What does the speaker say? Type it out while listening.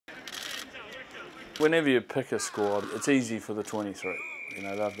Whenever you pick a squad, it's easy for the 23. You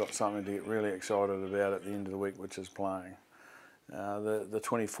know, they've got something to get really excited about at the end of the week, which is playing. The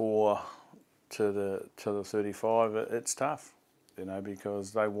 24 to the 35, it's tough, you know,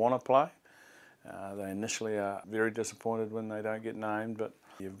 because they want to play. They initially are very disappointed when they don't get named, but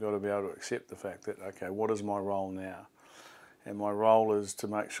you've got to be able to accept the fact that, okay, what is my role now? And my role is to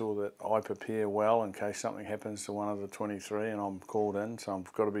make sure that I prepare well in case something happens to one of the 23 and I'm called in, so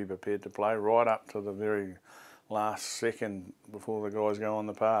I've got to be prepared to play right up to the very last second before the guys go on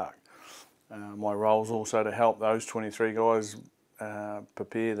the park. My role is also to help those 23 guys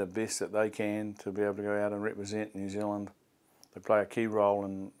prepare the best that they can to be able to go out and represent New Zealand. They play a key role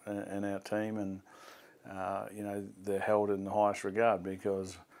in our team, and you know, they're held in the highest regard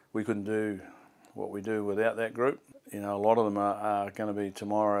because we couldn't do what we do without that group. You know, a lot of them are going to be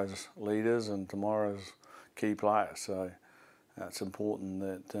tomorrow's leaders and tomorrow's key players, so it's important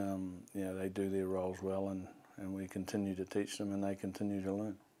that you know, they do their roles well, and we continue to teach them and they continue to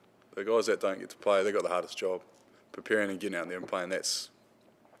learn. The guys that don't get to play, they've got the hardest job. Preparing and getting out there and playing, that's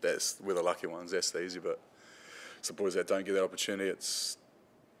we're the lucky ones, that's the easy bit. It's the boys that don't get that opportunity, it's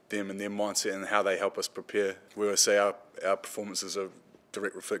them and their mindset and how they help us prepare. We always say our performances are a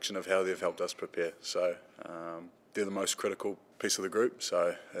direct reflection of how they've helped us prepare. So they're the most critical piece of the group,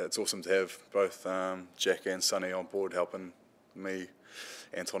 so it's awesome to have both Jack and Sonny on board helping me,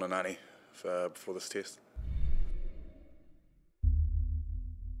 Anton and Ani before this test.